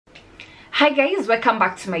Hi guys, welcome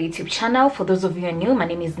back to my YouTube channel. For those of you who are new, my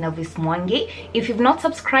name is Mwangi. If you've not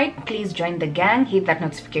subscribed, please join the gang, hit that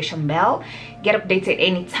notification bell, get updated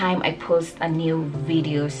anytime I post a new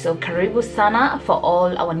video. So karibu sana for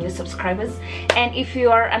all our new subscribers, and if you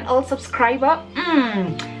are an old subscriber,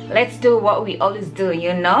 let's do what we always do,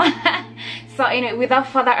 you know. So anyway, without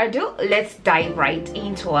further ado, let's dive right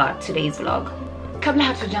into our today's vlog. Kabla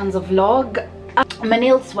hatujaanza vlog, my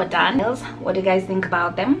nails were done. What do you guys think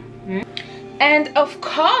about them? And of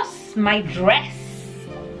course, my dress.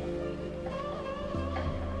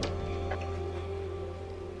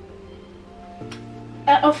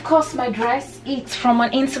 Of course, my dress, it's from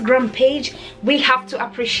an Instagram page. We have to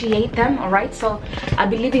appreciate them, all right? So I'll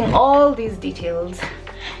be leaving all these details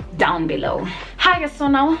down below. Hi, so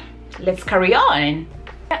now let's carry on.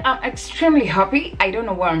 I'm extremely happy. I don't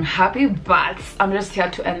know why I'm happy, but I'm just here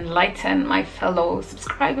to enlighten my fellow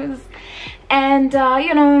subscribers. And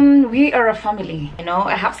you know, we are a family, you know.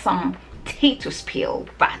 I have some tea to spill,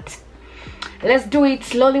 but let's do it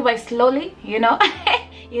slowly by slowly, you know.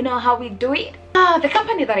 You know how we do it. The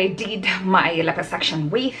company that I did my liposuction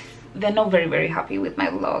with, they're not very happy with my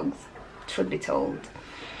vlogs, truth be told.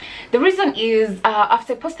 The reason is,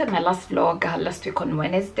 after I posted my last vlog last week on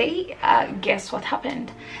Wednesday, guess what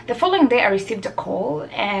happened? The following day I received a call,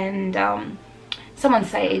 and someone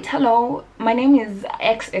said, "Hello, my name is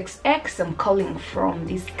XXX. I'm calling from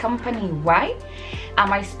this company. Why?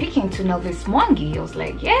 Am I speaking to Nelvis Mwangi?" I was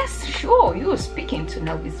like, "Yes, sure, you're speaking to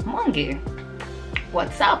Nelvis Mwangi.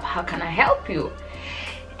 What's up? How can I help you?"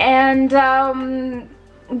 And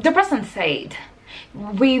the person said,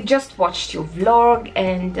 "We've just watched your vlog,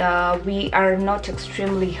 and we are not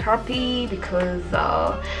extremely happy because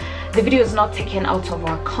the video is not taken out of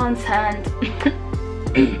our content."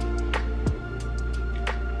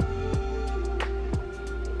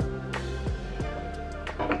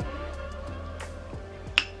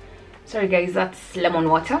 Sorry guys, that's lemon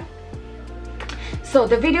water. So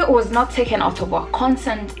the video was not taken out of our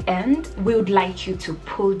content, and we would like you to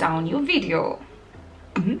pull down your video.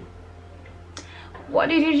 What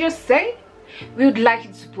did you just say? We would like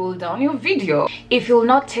you to pull down your video. If you'll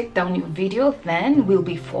not take down your video, then we'll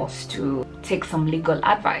be forced to take some legal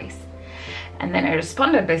advice. And then I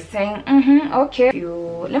responded by saying, okay,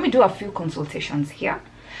 let me do a few consultations here.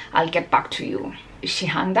 I'll get back to you. She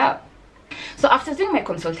hung up. So after doing my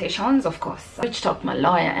consultations, of course, I reached out to my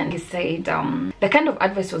lawyer, and he said the kind of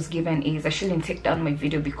advice was given is I shouldn't take down my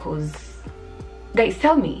video because, guys,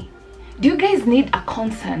 tell me, do you guys need a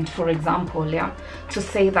consent, for example, yeah, to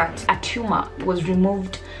say that a tumor was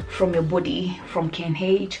removed from your body from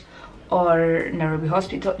KNH or Nairobi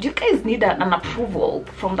hospital? Do you guys need an approval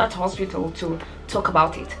from that hospital to talk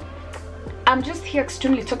about it? I'm just here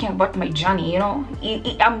extremely talking about my journey, you know.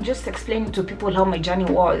 I'm just explaining to people how my journey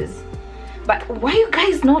was. But why are you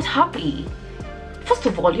guys not happy? First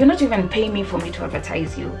of all, you're not even paying me for me to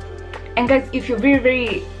advertise you. And guys, if you're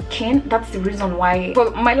very keen, that's the reason why for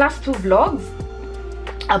my last two vlogs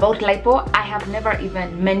about lipo, I have never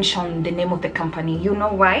even mentioned the name of the company. You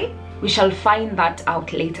know why? We shall find that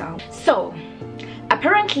out later. So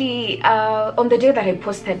apparently on the day that I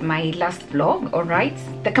posted my last vlog, all right,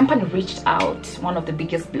 the company reached out, one of the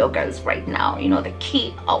biggest bloggers right now, you know, the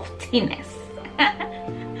key of Tines,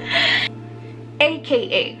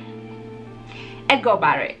 aka Edgar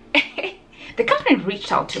Barrett. The company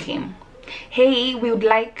reached out to him. "Hey, we would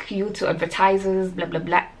like you to advertise us, blah blah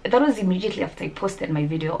blah." That was immediately after I posted my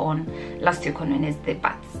video on last week on Wednesday.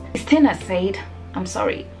 But Tina said, "I'm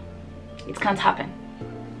sorry, it can't happen."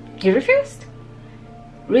 He refused.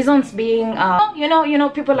 Reasons being, you know,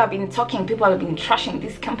 people have been talking, people have been trashing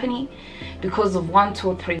this company because of 1,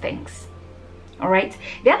 2, 3 things. All right,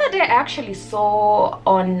 the other day I actually saw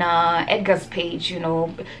on Edgar's page, you know,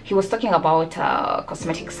 he was talking about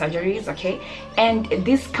cosmetic surgeries, okay, and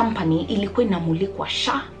this company ilikuwa inamulikwa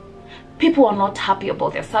SHA. People are not happy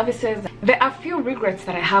about their services. There are a few regrets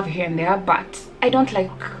that I have here and there, but I don't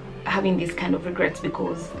like having these kind of regrets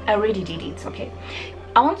because I already did it, okay.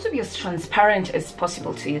 I want to be as transparent as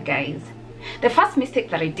possible to you guys. The first mistake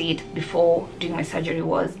that I did before doing my surgery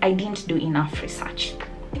was I didn't do enough research.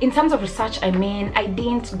 In terms of research, I mean, I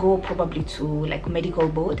didn't go probably to like medical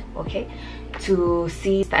board, okay, to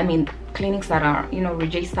see, I mean, clinics that are, you know,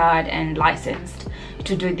 registered and licensed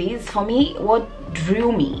to do this. For me, what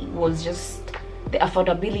drew me was just the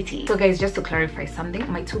affordability. So guys, just to clarify something,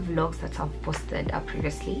 my 2 vlogs that I've posted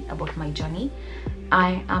previously about my journey,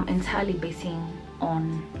 I am entirely basing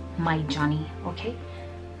on my journey, okay.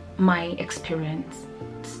 my experience.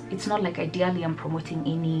 It's not like ideally I'm promoting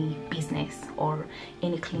any business or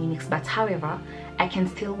any clinics, but however, I can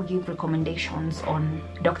still give recommendations on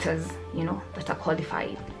doctors, you know, that are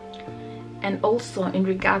qualified. And also in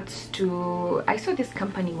regards to, I saw this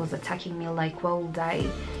company was attacking me like, well, would I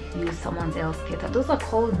use someone else's theater? Those are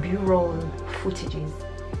called B-roll footages.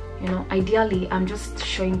 You know, ideally I'm just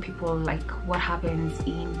showing people like what happens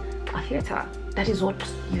in a theater. That is what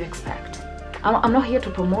you expect. I'm not here to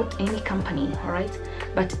promote any company, all right?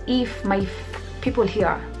 But if my people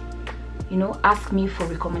here, you know, ask me for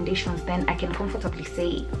recommendations, then I can comfortably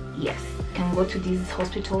say yes. I can go to this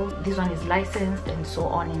hospital, this one is licensed, and so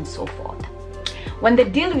on and so forth. When the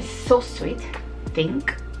deal is so sweet,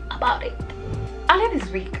 think about it. Earlier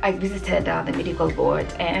this week, I visited the medical board,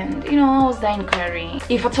 and you know, I was there inquiring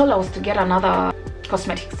if at all I was to get another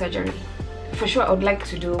cosmetic surgery. For sure, I would like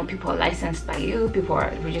to do people licensed by you, people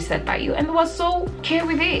are registered by you, and I was so okay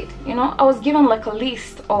with it. You know, I was given like a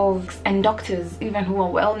list of and doctors even who are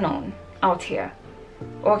well known out here.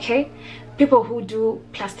 Okay, people who do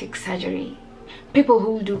plastic surgery, people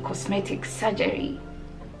who do cosmetic surgery,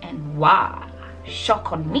 and wow,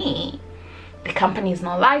 shock on me, the company is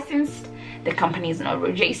not licensed, the company is not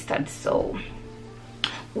registered. So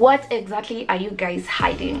what exactly are you guys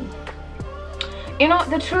hiding? You know,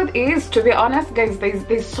 the truth is, to be honest guys,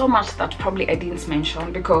 there's so much that probably I didn't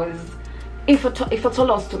mention, because if at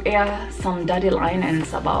all I was to air some dirty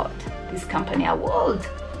lines about this company, I would.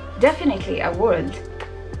 Definitely I would.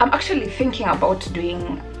 I'm actually thinking about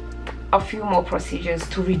doing a few more procedures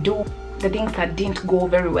to redo the things that didn't go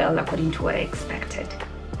very well according to what I expected.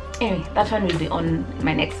 Anyway, that one will be on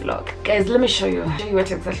my next vlog. Guys, let me show you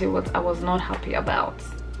what exactly what I was not happy about.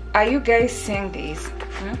 Are you guys seeing this?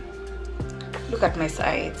 Look at my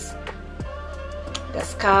sides, the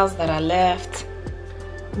scars that are left.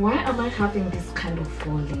 Why am I having this kind of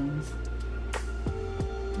foldings?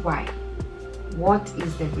 Why? What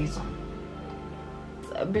is the reason?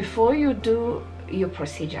 Before you do your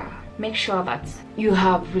procedure, make sure that you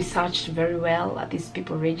have researched very well at these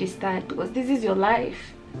people registered, because this is your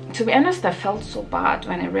life. To be honest, I felt so bad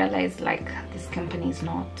when I realized like this company is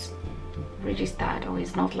not registered or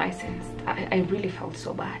is not licensed. I really felt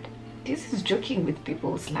so bad. This is joking with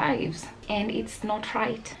people's lives, and it's not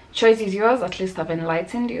right. Choice is yours. At least I've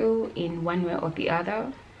enlightened you in one way or the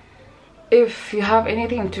other. If you have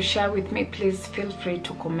anything to share with me, please feel free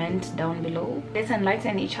to comment down below. Let's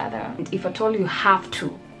enlighten each other. And if at all you have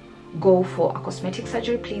to go for a cosmetic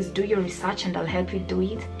surgery, please do your research and I'll help you do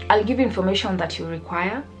it. I'll give you information that you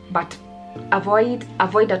require, but avoid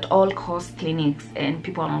at all costs clinics and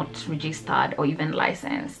people are not registered or even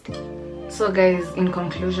licensed. So guys, in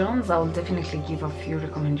conclusions, I'll definitely give a few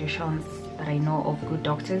recommendations that I know of good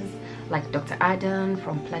doctors, like Dr. ADAN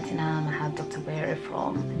from Platinum. I have Dr. Were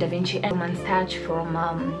from Da Vinci, and STACH from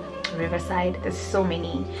Riverside. There's so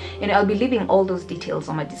many, and I'll be leaving all those details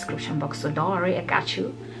on my description box, so don't worry, I got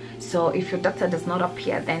you. So if your doctor does not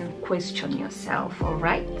appear, then question yourself. All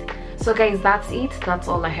right, so guys, that's it. That's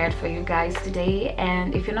all I had for you guys today.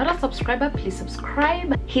 And if you're not a subscriber, please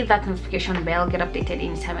subscribe, hit that notification bell, get updated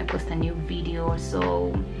anytime I post a new video.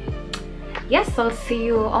 So yes, I'll see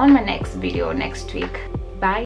you on my next video next week. Bye.